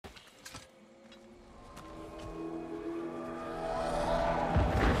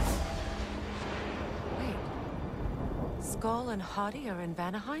Sköll and Hati are in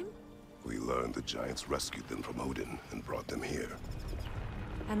Vanaheim? We learned the giants rescued them from Odin and brought them here.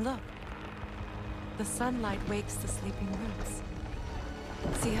 And look. The sunlight wakes the sleeping roots.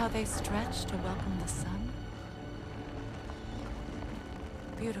 See how they stretch to welcome the sun?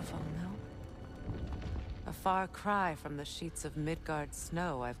 Beautiful, no? A far cry from the sheets of Midgard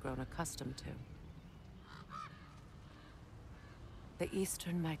snow I've grown accustomed to. The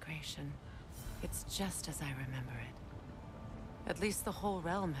Eastern migration. It's just as I remember it. At least the whole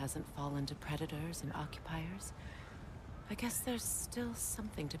realm hasn't fallen to predators and occupiers. I guess there's still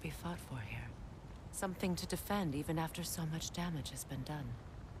something to be fought for here. Something to defend even after so much damage has been done.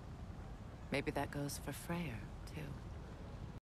 Maybe that goes for Freyr, too.